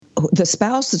the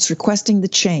spouse that's requesting the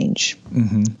change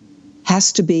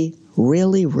has to be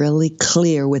really, really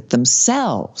clear with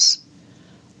themselves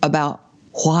about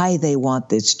why they want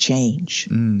this change.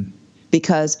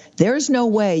 Because there's no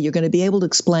way you're going to be able to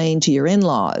explain to your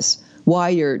in-laws why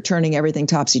you're turning everything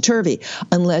topsy-turvy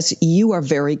unless you are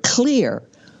very clear,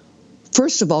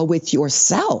 first of all, with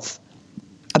yourself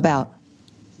about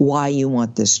why you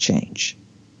want this change.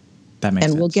 That makes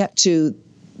sense. And we'll get to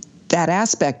that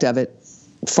aspect of it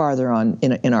farther on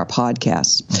in our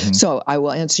podcast. So I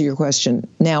will answer your question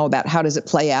now about how does it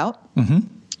play out.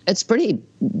 It's pretty,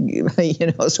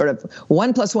 sort of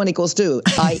 1 + 1 = 2.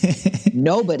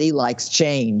 Nobody likes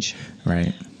change.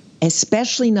 Right.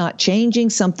 Especially not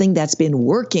changing something that's been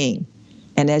working.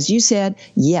 And as you said,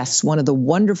 yes, one of the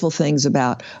wonderful things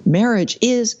about marriage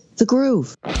is the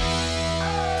groove.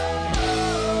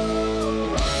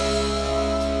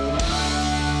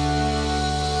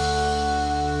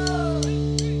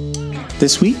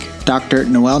 This week, Dr.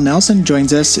 Noelle Nelson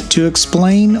joins us to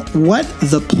explain what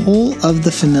the pull of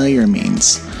the familiar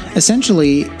means.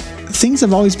 Essentially, things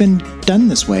have always been done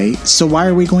this way, so why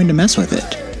are we going to mess with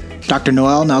it? Dr.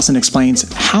 Noelle Nelson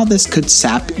explains how this could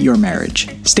sap your marriage.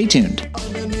 Stay tuned.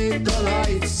 Underneath the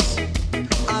lights,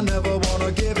 I never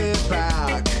wanna give it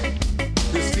back.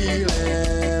 This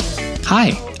feeling.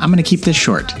 Hi, I'm going to keep this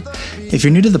short. If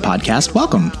you're new to the podcast,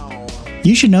 welcome.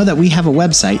 You should know that we have a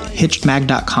website,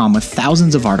 hitchedmag.com, with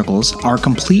thousands of articles, our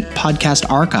complete podcast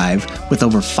archive with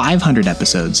over 500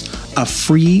 episodes, a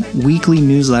free weekly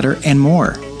newsletter, and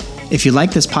more. If you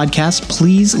like this podcast,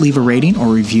 please leave a rating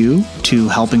or review to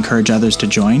help encourage others to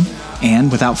join.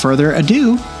 And without further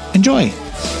ado, enjoy.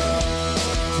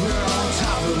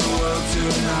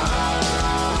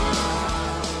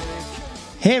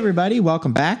 Hey everybody,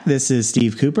 welcome back. This is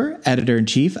Steve Cooper,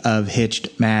 editor-in-chief of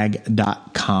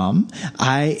hitchedmag.com.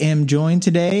 I am joined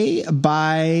today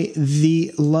by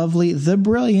the lovely, the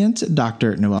brilliant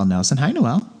Dr. Noelle Nelson. Hi,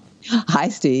 Noelle. Hi,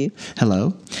 Steve.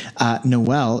 Hello.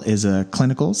 Noelle is a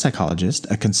clinical psychologist,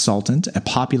 a consultant, a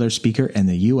popular speaker in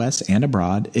the U.S. and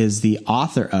abroad, is the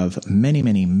author of many,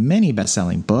 many, many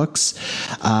best-selling books,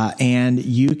 and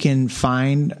you can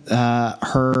find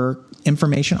her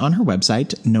information on her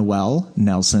website,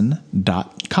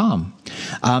 noellenelson.com.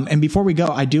 And before we go,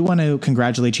 I do want to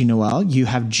congratulate you, Noelle. You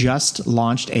have just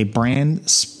launched a brand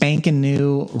spanking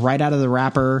new, right out of the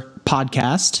wrapper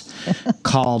podcast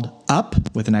called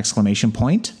Up with an exclamation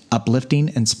point, uplifting,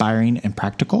 inspiring, and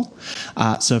practical.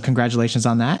 So congratulations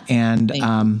on that. And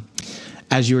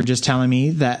as you were just telling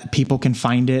me that people can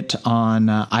find it on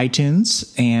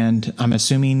iTunes and I'm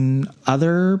assuming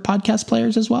other podcast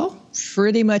players as well?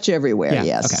 Pretty much everywhere,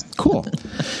 yes. Okay, cool.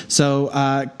 So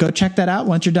go check that out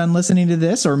once you're done listening to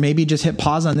this, or maybe just hit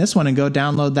pause on this one and go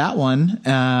download that one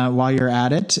while you're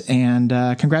at it. And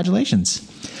congratulations.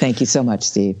 Thank you so much,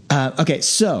 Steve. Okay,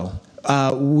 so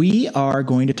we are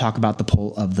going to talk about the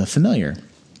pull of the familiar.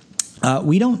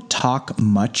 We don't talk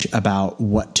much about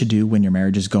what to do when your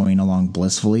marriage is going along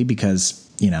blissfully because,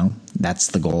 that's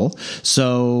the goal.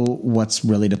 So what's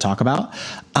really to talk about?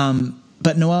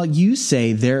 But Noelle, you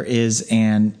say there is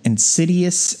an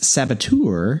insidious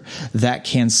saboteur that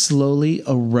can slowly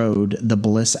erode the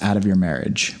bliss out of your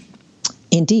marriage.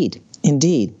 Indeed. And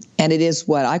it is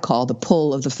what I call the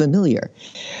pull of the familiar,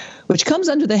 which comes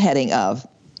under the heading of,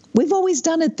 we've always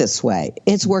done it this way.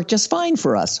 It's worked just fine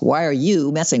for us. Why are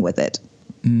you messing with it?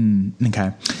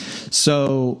 Okay.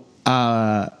 So,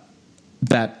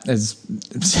 that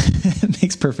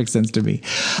makes perfect sense to me.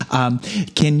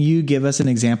 Can you give us an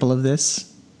example of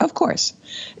this? Of course.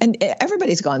 And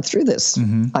everybody's gone through this,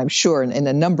 I'm sure, in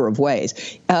a number of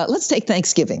ways. Let's take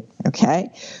Thanksgiving,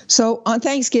 okay? So on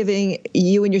Thanksgiving,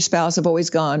 you and your spouse have always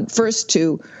gone first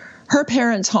to her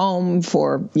parents' home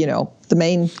for, the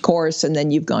main course, and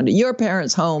then you've gone to your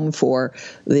parents' home for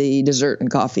the dessert and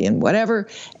coffee and whatever.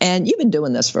 And you've been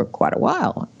doing this for quite a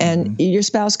while. And your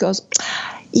spouse goes,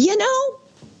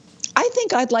 I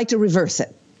think I'd like to reverse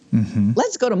it.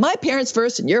 Let's go to my parents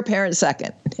first and your parents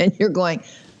second. And you're going,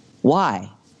 why?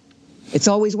 It's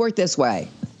always worked this way.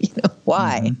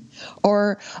 Why?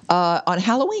 Or on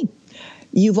Halloween,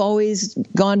 you've always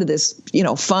gone to this,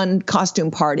 fun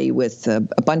costume party with a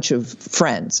bunch of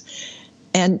friends.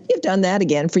 And you've done that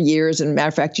again for years. And matter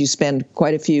of fact, you spend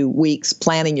quite a few weeks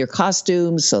planning your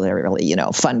costumes. So they're really,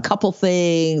 fun couple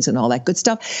things and all that good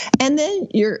stuff. And then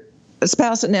your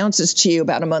spouse announces to you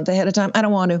about a month ahead of time, I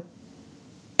don't want to.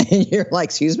 And you're like,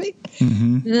 excuse me?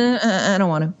 I don't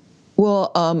want to.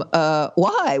 Well,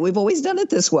 why? We've always done it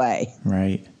this way.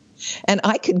 Right. And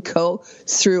I could go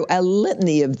through a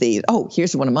litany of these. Oh,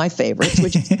 here's one of my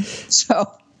favorites.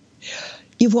 So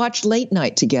you've watched late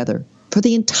night together for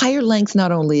the entire length,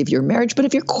 not only of your marriage, but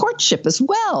of your courtship as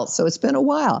well. So it's been a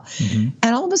while.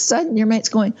 And all of a sudden your mate's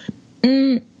going,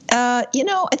 I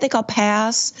think I'll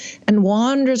pass, and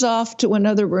wanders off to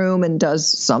another room and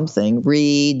does something,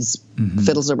 reads,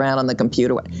 fiddles around on the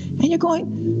computer. And you're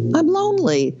going, I'm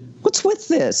lonely. What's with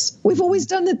this? We've always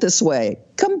done it this way.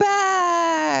 Come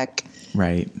back.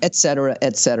 Right. Et cetera,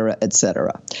 et cetera, et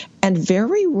cetera. And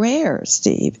very rare,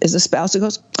 Steve, is a spouse who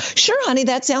goes, sure, honey,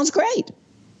 that sounds great,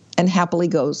 and happily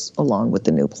goes along with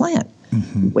the new plan.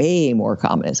 Way more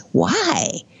common is,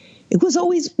 why? It was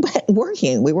always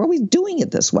working. We were always doing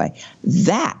it this way.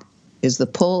 That is the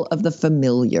pull of the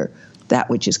familiar, that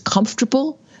which is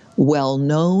comfortable,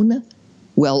 well-known,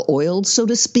 well-oiled, so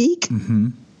to speak.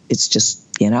 It's just,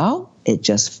 it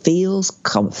just feels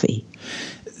comfy.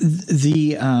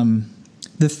 The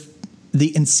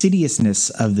insidiousness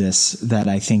of this that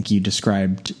I think you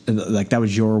described, like that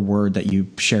was your word that you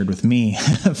shared with me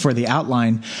for the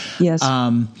outline. Yes.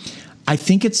 I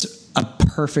think it's a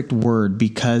perfect word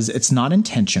because it's not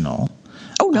intentional.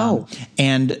 Oh, no.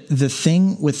 And the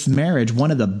thing with marriage,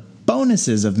 one of the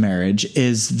bonuses of marriage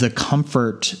is the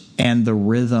comfort and the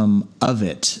rhythm of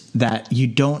it, that you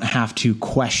don't have to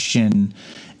question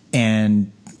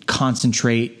and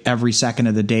concentrate every second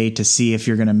of the day to see if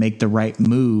you're going to make the right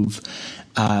move.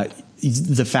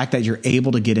 The fact that you're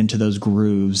able to get into those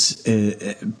grooves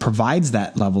provides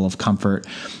that level of comfort.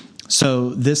 So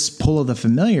this pull of the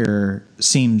familiar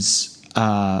seems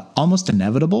almost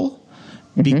inevitable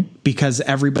because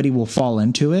everybody will fall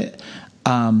into it.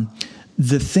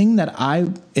 The thing that I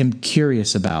am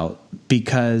curious about,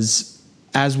 because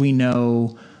as we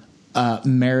know,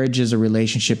 marriage is a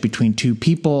relationship between two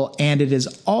people, and it is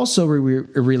also a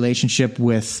relationship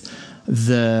with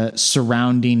the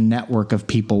surrounding network of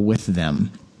people with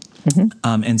them,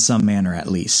 in some manner at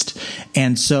least.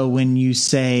 And so when you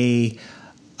say,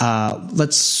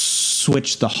 let's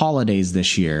switch the holidays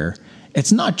this year,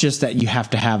 it's not just that you have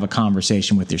to have a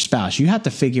conversation with your spouse. You have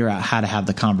to figure out how to have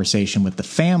the conversation with the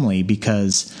family,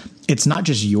 because it's not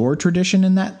just your tradition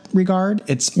in that regard.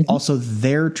 It's also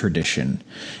their tradition.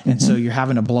 And so you're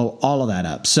having to blow all of that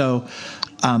up. So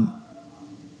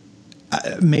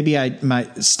maybe I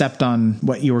might stepped on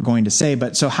what you were going to say,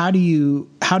 but so how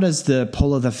does the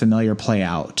pull of the familiar play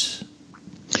out?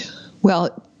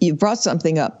 Well, you brought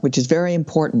something up, which is very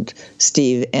important,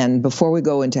 Steve. And before we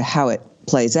go into how it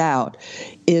plays out,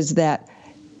 is that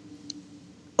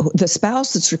the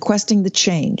spouse that's requesting the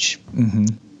change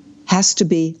has to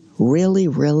be really,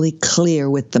 really clear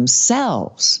with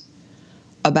themselves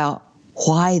about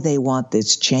why they want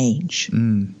this change.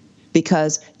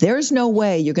 Because there's no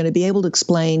way you're going to be able to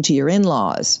explain to your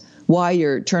in-laws why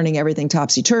you're turning everything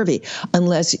topsy-turvy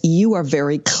unless you are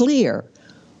very clear,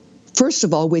 first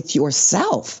of all, with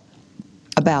yourself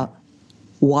about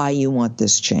why you want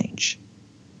this change.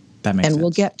 That makes sense. And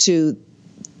we'll get to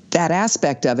that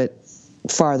aspect of it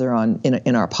farther on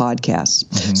in our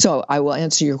podcast. So I will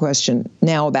answer your question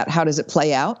now about how does it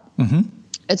play out.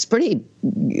 It's pretty,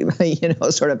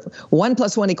 sort of 1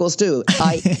 + 1 = 2.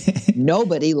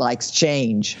 Nobody likes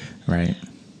change. Right.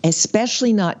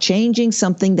 Especially not changing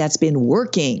something that's been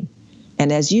working.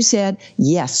 And as you said,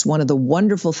 yes, one of the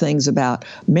wonderful things about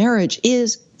marriage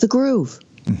is the groove.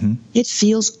 It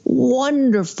feels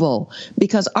wonderful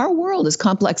because our world is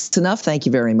complex enough, thank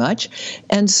you very much.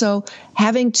 And so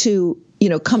having to,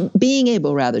 being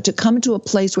able to come to a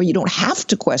place where you don't have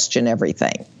to question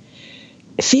everything,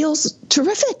 it feels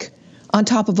terrific on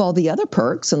top of all the other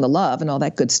perks and the love and all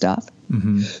that good stuff.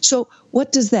 So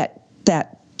what does that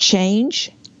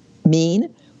change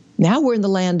mean? Now we're in the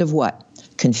land of what?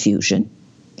 Confusion,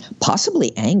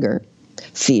 possibly anger,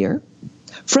 fear,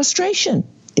 frustration,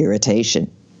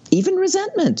 irritation, even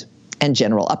resentment, and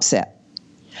general upset.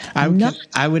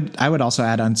 I would also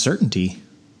add uncertainty.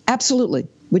 Absolutely,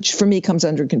 which for me comes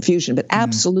under confusion, but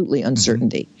absolutely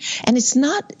uncertainty. And it's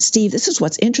not, Steve, this is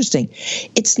what's interesting.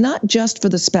 It's not just for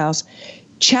the spouse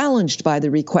challenged by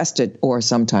the requested or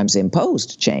sometimes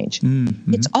imposed change.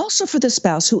 It's also for the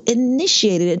spouse who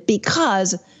initiated it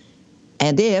because,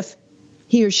 and if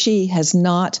he or she has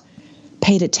not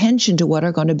paid attention to what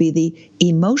are going to be the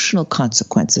emotional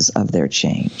consequences of their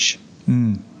change.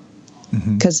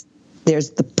 Because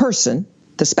there's the person,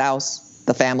 the spouse,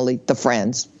 the family, the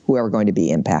friends, who are going to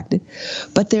be impacted.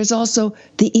 But there's also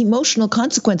the emotional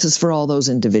consequences for all those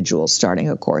individuals, starting,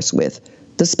 of course, with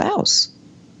the spouse.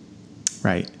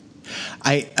 Right.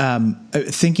 I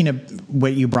thinking of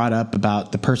what you brought up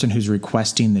about the person who's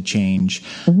requesting the change.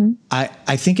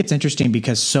 I think it's interesting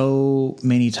because so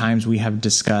many times we have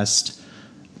discussed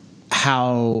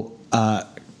how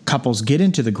couples get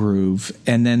into the groove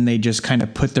and then they just kind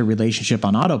of put their relationship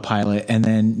on autopilot, and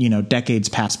then, decades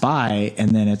pass by,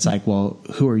 and then it's like, well,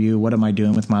 who are you? What am I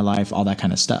doing with my life? All that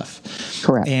kind of stuff.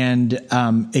 Correct. And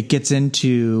it gets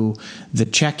into the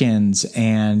check-ins,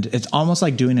 and it's almost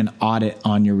like doing an audit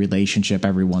on your relationship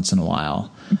every once in a while.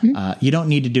 Mm-hmm. You don't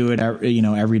need to do it,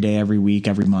 every day, every week,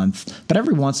 every month, but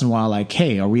every once in a while, like,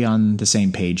 hey, are we on the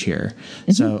same page here?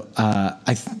 Mm-hmm. So,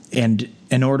 and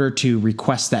in order to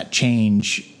request that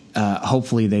change,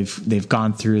 hopefully they've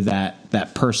gone through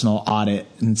that personal audit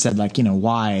and said, like,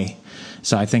 why.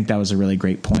 So I think that was a really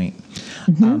great point.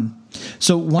 Mm-hmm.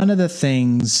 So one of the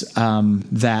things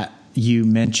that you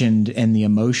mentioned and the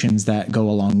emotions that go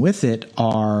along with it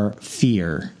are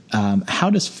fear. How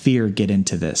does fear get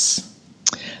into this?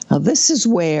 Now, this is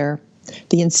where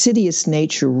the insidious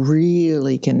nature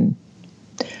really can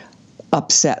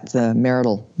upset the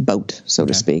marital boat, so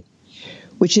to speak,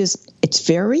 which is it's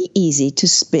very easy to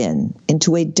spin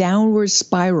into a downward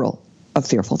spiral of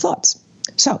fearful thoughts.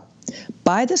 So,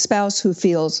 by the spouse who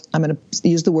feels, I'm going to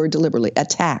use the word deliberately,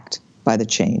 attacked by the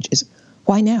change, is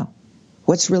why now?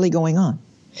 What's really going on?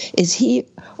 Is he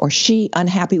or she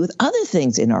unhappy with other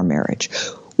things in our marriage?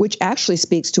 Which actually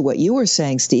speaks to what you were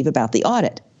saying, Steve, about the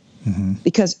audit. Mm-hmm.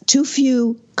 Because too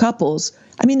few couples,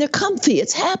 they're comfy,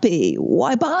 it's happy,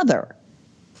 why bother?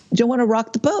 You don't want to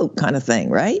rock the boat kind of thing,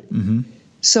 right? Mm-hmm.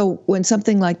 So when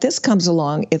something like this comes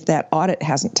along, if that audit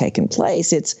hasn't taken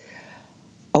place, it's,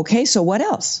 okay, so what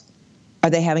else?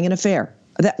 Are they having an affair?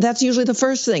 That's usually the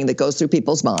first thing that goes through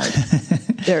people's mind.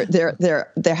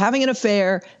 They're having an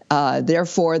affair,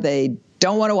 therefore they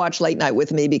don't want to watch late night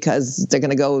with me because they're going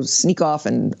to go sneak off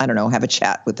and, have a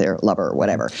chat with their lover or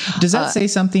whatever. Does that say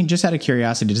something, just out of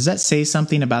curiosity, does that say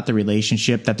something about the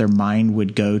relationship that their mind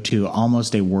would go to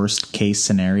almost a worst case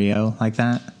scenario like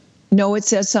that? No, it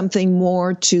says something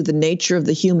more to the nature of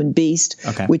the human beast,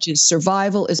 which is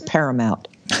survival is paramount.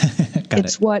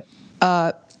 It's what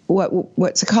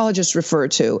psychologists refer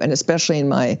to, and especially in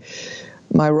my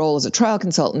role as a trial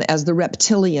consultant, as the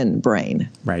reptilian brain.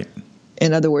 Right.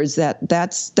 In other words,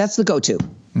 that's the go-to.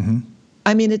 Mm-hmm.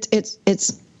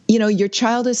 It's your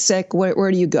child is sick.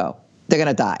 Where do you go? They're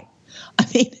going to die.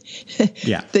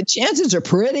 The chances are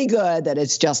pretty good that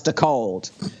it's just a cold,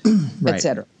 right, et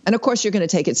cetera. And of course, you're going to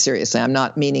take it seriously. I'm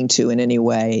not meaning to in any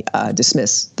way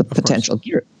dismiss the potential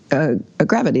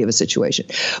gravity of a situation.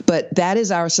 But that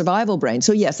is our survival brain.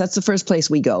 So yes, that's the first place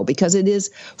we go, because it is,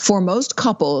 for most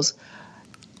couples,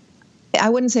 I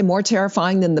wouldn't say more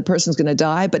terrifying than the person's going to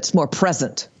die, but it's more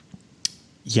present.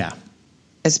 Yeah.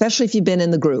 Especially if you've been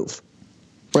in the groove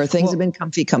where things have been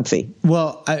comfy.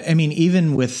 Well,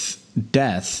 even with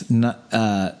death,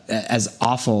 as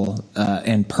awful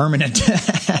and permanent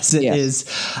as it is,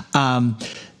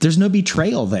 there's no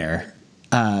betrayal there,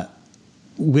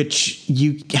 which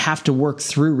you have to work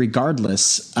through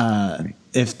regardless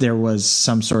if there was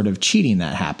some sort of cheating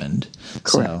that happened.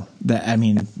 Correct. So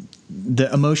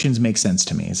the emotions make sense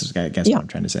to me, is I guess what I'm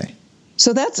trying to say.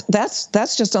 So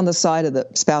that's just on the side of the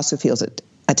spouse who feels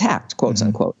attacked, quotes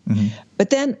unquote. Mm-hmm. But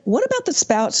then what about the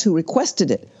spouse who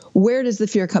requested it? Where does the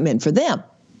fear come in for them?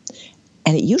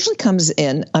 And it usually comes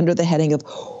in under the heading of,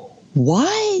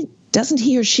 why doesn't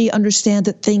he or she understand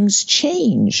that things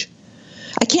change?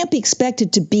 I can't be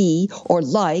expected to be or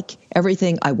like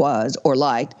everything I was or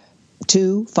liked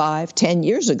 2, 5, 10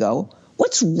 years ago.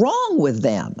 What's wrong with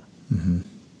them? Mm-hmm.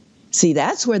 See,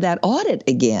 that's where that audit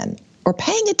again, or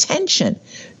paying attention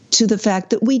to the fact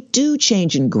that we do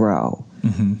change and grow.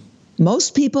 Mm-hmm.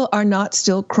 Most people are not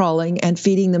still crawling and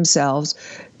feeding themselves,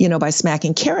 by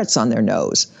smacking carrots on their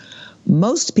nose.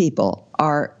 Most people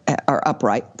are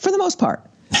upright for the most part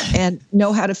and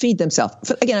know how to feed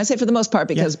themselves. Again, I say for the most part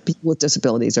because people with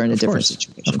disabilities are in a different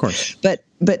situation. Of course. But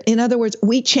in other words,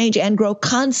 we change and grow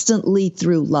constantly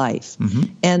through life.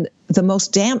 Mm-hmm. And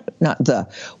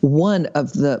one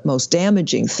of the most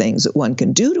damaging things that one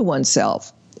can do to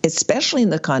oneself, especially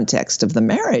in the context of the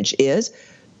marriage, is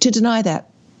to deny that,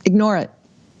 ignore it,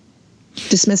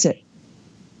 dismiss it.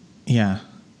 Yeah.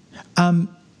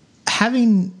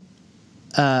 Having,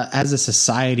 as a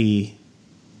society,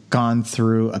 gone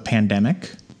through a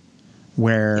pandemic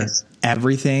where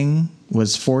everything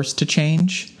was forced to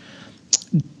change,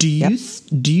 do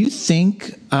you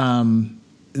think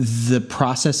the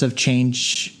process of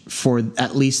change for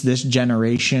at least this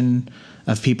generation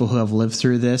of people who have lived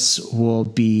through this will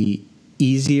be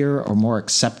easier or more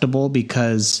acceptable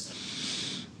because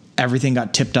everything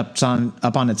got tipped up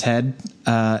on its head,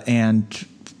 and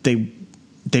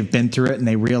they've been through it, and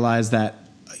they realize that,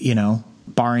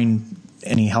 barring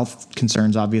any health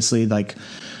concerns, obviously, like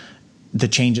the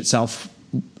change itself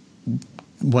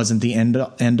wasn't the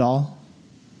end all?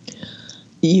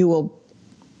 you will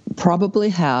probably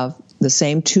have the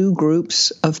same two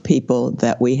groups of people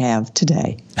that we have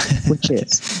today, which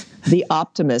is the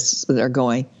optimists that are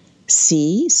going,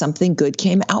 see, something good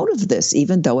came out of this,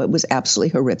 even though it was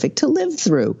absolutely horrific to live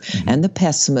through. Mm-hmm. And the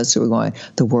pessimists who are going,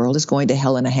 the world is going to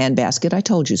hell in a handbasket. I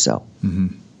told you so. Mm-hmm.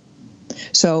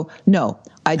 So, no,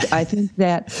 I think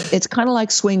that it's kind of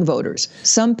like swing voters.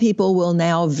 Some people will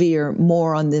now veer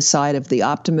more on this side of the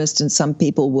optimist, and some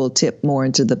people will tip more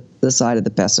into the side of the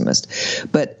pessimist.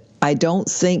 But I don't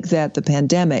think that the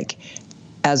pandemic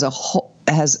as a whole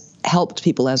has helped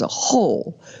people as a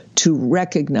whole to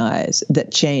recognize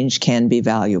that change can be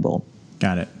valuable.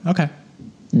 Got it. Okay.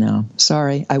 No,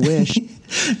 sorry. I wish.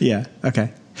 Yeah.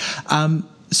 Okay.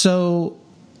 So,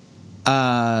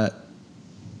 as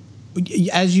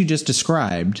you just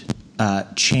described,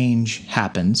 change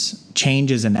happens.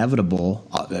 Change is inevitable,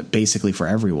 basically for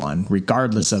everyone,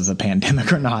 regardless of the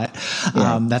pandemic or not.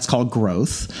 Yeah. That's called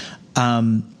growth.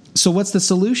 So what's the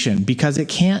solution? Because it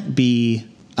can't be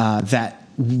that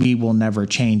we will never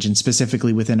change, and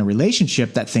specifically within a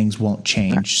relationship that things won't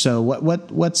change. So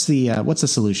what's the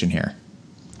solution here?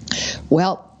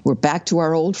 Well, we're back to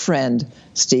our old friend,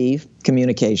 Steve,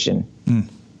 communication.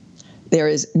 There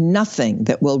is nothing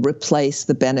that will replace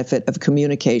the benefit of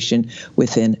communication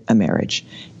within a marriage.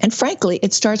 And frankly,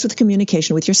 it starts with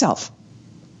communication with yourself.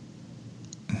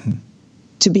 Mm-hmm.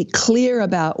 To be clear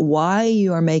about why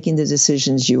you are making the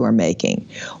decisions you are making,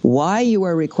 why you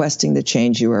are requesting the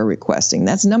change you are requesting.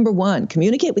 That's number one.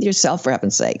 Communicate with yourself, for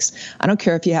heaven's sakes. I don't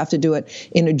care if you have to do it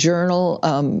in a journal,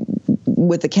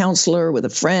 with a counselor, with a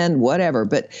friend, whatever,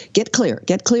 but get clear.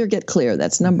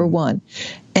 That's number one.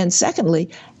 And secondly,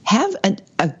 have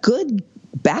a good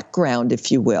background,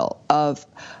 if you will, of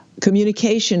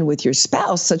communication with your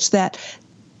spouse such that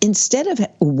instead of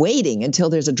waiting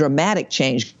until there's a dramatic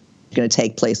change going to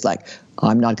take place, like,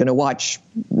 I'm not going to watch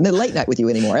the late night with you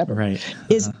anymore ever. Right.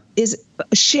 Is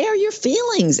share your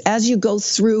feelings as you go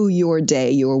through your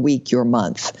day, your week, your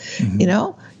month. Mm-hmm. You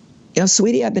know,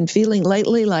 sweetie, I've been feeling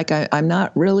lately like I'm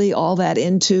not really all that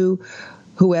into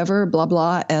whoever, blah,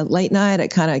 blah. Late night, I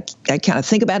kind of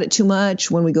think about it too much.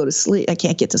 When we go to sleep, I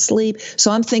can't get to sleep.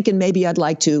 So I'm thinking maybe I'd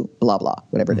like to blah, blah,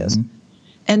 whatever it is.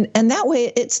 And that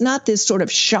way it's not this sort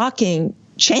of shocking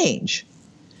change.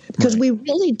 Because we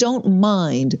really don't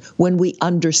mind when we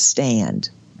understand.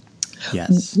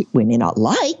 Yes. We may not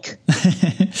like,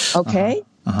 okay?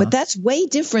 But that's way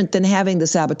different than having the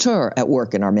saboteur at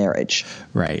work in our marriage.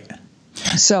 Right.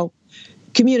 So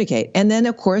communicate. And then,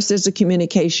 of course, there's a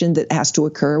communication that has to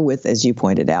occur with, as you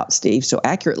pointed out, Steve, so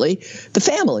accurately, the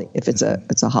family, if it's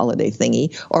a holiday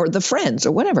thingy, or the friends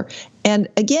or whatever. And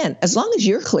again, as long as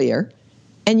you're clear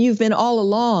and you've been all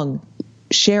along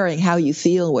sharing how you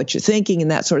feel, what you're thinking,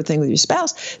 and that sort of thing with your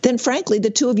spouse, then frankly, the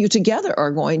two of you together are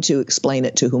going to explain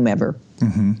it to whomever.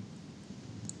 Mm-hmm.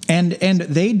 And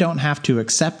they don't have to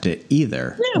accept it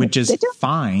either, which is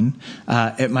fine.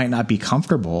 It might not be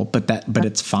comfortable, but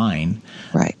it's fine.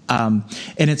 Right. And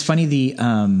it's funny,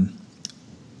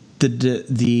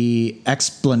 the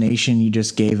explanation you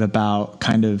just gave about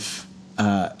kind of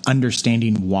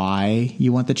understanding why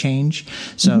you want the change.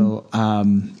 So,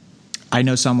 I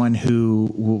know someone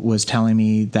who was telling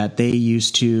me that they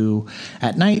used to,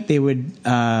 at night, they would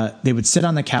sit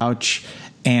on the couch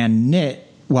and knit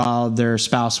while their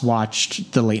spouse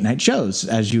watched the late night shows,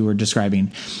 as you were describing.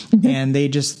 Mm-hmm. And they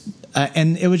just,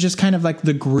 and it was just kind of like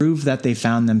the groove that they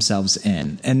found themselves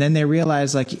in. And then they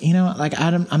realized, like,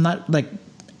 I'm not like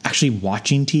actually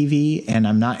watching TV, and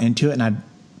I'm not into it. And I'd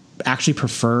actually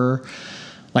prefer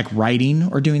like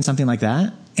writing or doing something like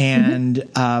that. And,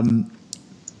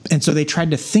 and so they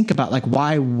tried to think about, like,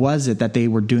 why was it that they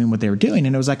were doing what they were doing?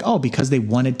 And it was like, because they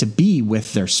wanted to be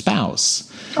with their spouse.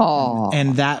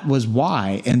 And that was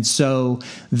why. And so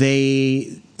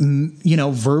they,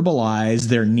 verbalized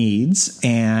their needs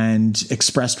and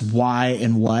expressed why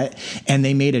and what, and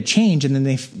they made a change. And then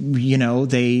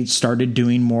they started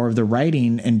doing more of the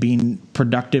writing and being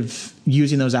productive,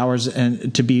 using those hours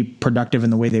and to be productive in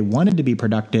the way they wanted to be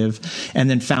productive, and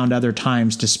then found other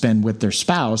times to spend with their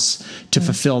spouse to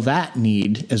fulfill that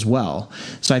need as well.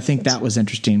 So I think that was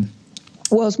interesting.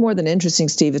 Well, it's more than interesting,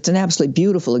 Steve. It's an absolutely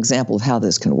beautiful example of how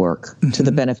this can work to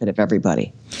the benefit of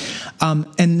everybody. And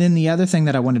then the other thing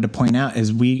that I wanted to point out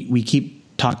is we keep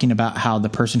talking about how the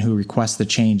person who requests the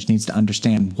change needs to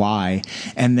understand why.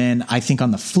 And then I think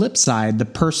on the flip side, the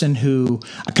person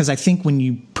because I think when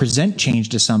you present change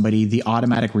to somebody, the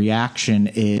automatic reaction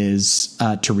is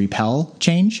to repel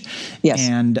change. Yes.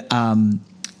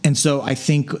 And so I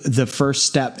think the first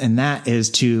step in that is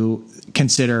to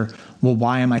consider, well,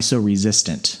 why am I so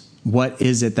resistant? What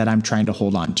is it that I'm trying to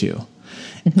hold on to?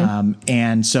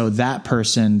 And so that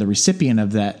person, the recipient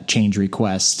of that change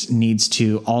request, needs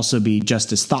to also be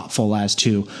just as thoughtful as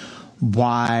to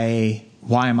why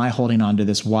am I holding on to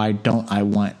this? Why don't I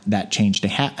want that change to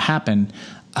happen?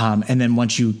 And then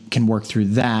once you can work through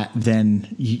that, then,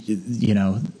 you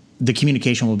know, the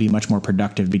communication will be much more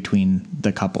productive between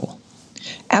the couple.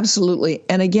 Absolutely.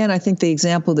 And again, I think the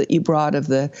example that you brought of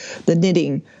the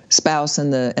knitting spouse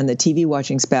and the TV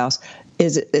watching spouse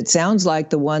is it sounds like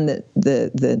the one that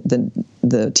the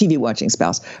TV watching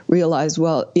spouse realized,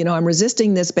 well, you know, I'm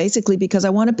resisting this basically because I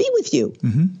want to be with you.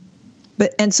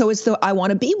 And so it's the I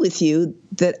want to be with you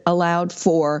that allowed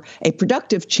for a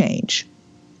productive change.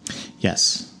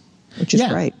 Yes. Which is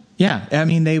great. Yeah. I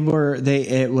mean,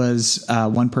 it was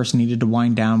one person needed to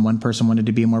wind down. One person wanted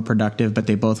to be more productive, but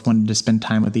they both wanted to spend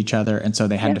time with each other. And so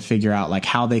they had to figure out like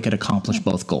how they could accomplish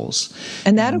both goals.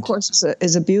 And that, of course,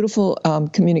 is a beautiful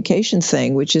communication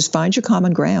thing, which is find your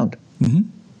common ground.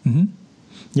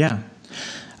 Yeah.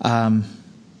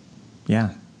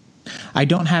 Yeah. I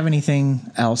don't have anything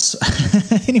else.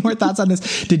 Any more thoughts on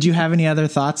this? Did you have any other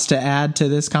thoughts to add to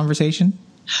this conversation?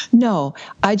 No,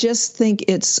 I just think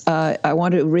I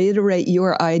want to reiterate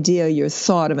your idea, your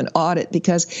thought of an audit,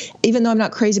 because even though I'm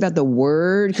not crazy about the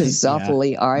word, because it's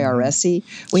awfully IRS-y,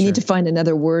 we need to find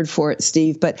another word for it,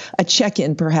 Steve, but a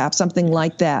check-in perhaps, something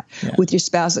like that with your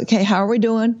spouse. Okay, how are we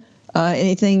doing?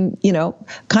 Anything, you know,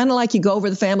 kind of like you go over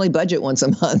the family budget once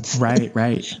a month.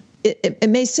 Right. It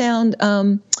may sound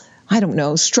I don't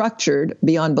know, structured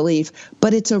beyond belief,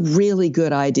 but it's a really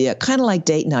good idea. Kind of like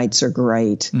date nights are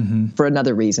great for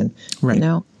another reason. Right. You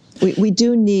know, we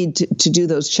do need to do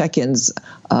those check-ins,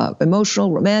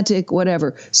 emotional, romantic,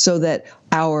 whatever, so that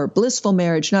our blissful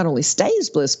marriage not only stays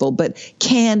blissful, but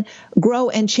can grow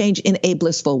and change in a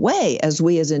blissful way as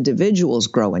we as individuals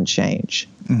grow and change.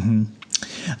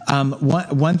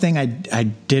 One thing I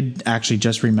did actually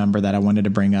just remember that I wanted to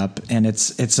bring up, and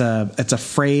it's a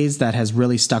phrase that has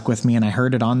really stuck with me, and I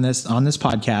heard it on this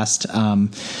podcast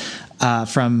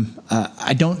from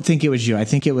I don't think it was you. I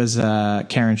think it was Dr.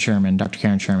 Karen Sherman.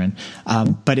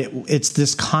 But it's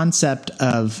this concept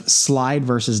of slide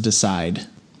versus decide.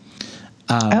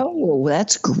 Oh,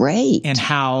 that's great. And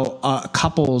how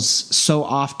couples so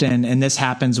often, and this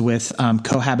happens with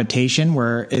cohabitation,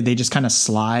 where they just kind of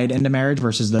slide into marriage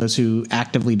versus those who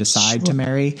actively decide to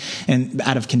marry and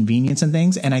out of convenience and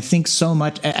things. And I think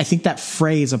that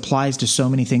phrase applies to so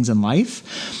many things in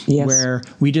life where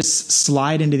we just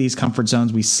slide into these comfort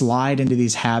zones. We slide into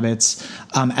these habits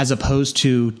as opposed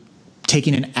to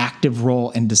taking an active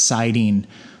role in deciding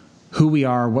who we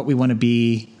are, what we want to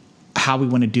be, how we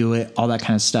want to do it, all that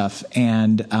kind of stuff.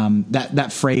 And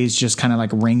that phrase just kind of like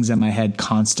rings in my head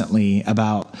constantly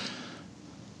about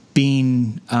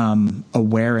being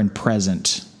aware and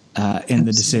present in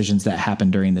the decisions that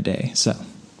happen during the day. So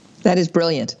that is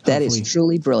brilliant. That is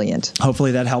truly brilliant.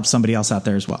 Hopefully that helps somebody else out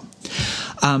there as well.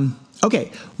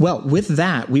 Okay. Well, with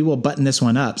that, we will button this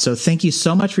one up. So thank you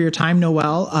so much for your time,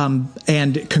 Noelle.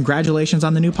 And congratulations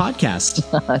on the new podcast.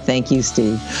 Thank you,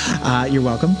 Steve. You're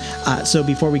welcome. So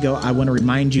before we go, I want to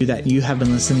remind you that you have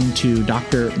been listening to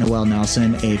Dr. Noelle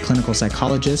Nelson, a clinical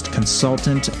psychologist,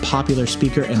 consultant, popular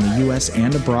speaker in the U.S.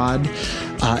 and abroad,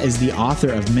 is the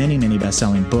author of many, many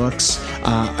best-selling books.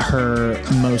 Her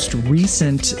most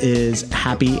recent is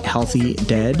Happy, Healthy,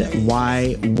 Dead: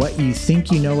 Why What You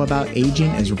Think You Know About Aging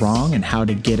is Wrong and How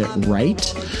to Get It Right.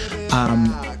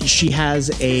 She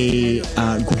has a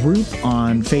group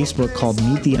on Facebook called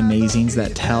Meet the Amazings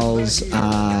that tells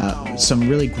some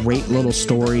really great little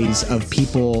stories of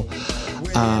people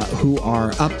who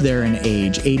are up there in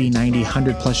age, 80, 90,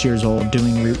 100 plus years old,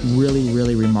 doing really,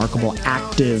 really remarkable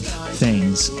active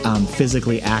things,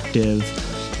 physically active.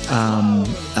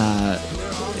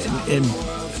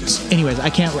 Anyways,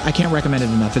 I can't recommend it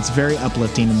enough. It's very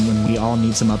uplifting, and when we all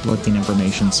need some uplifting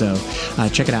information. So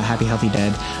check it out, Happy, Healthy,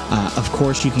 Dead. Of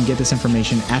course, you can get this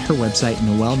information at her website,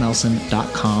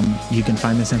 noellenelson.com. You can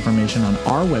find this information on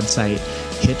our website,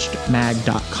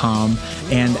 hitchedmag.com.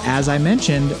 And as I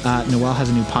mentioned, Noelle has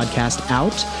a new podcast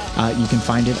out. You can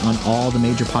find it on all the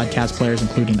major podcast players,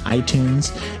 including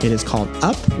iTunes. It is called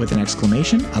Up with an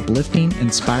exclamation, uplifting,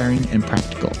 inspiring, and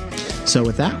practical. So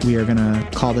with that, we are going to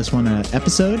call this one an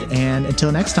episode. And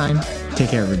until next time,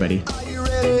 take care, everybody. Are you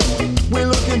ready? We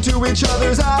look into each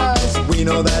other's eyes. We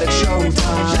know that it's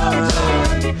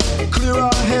showtime.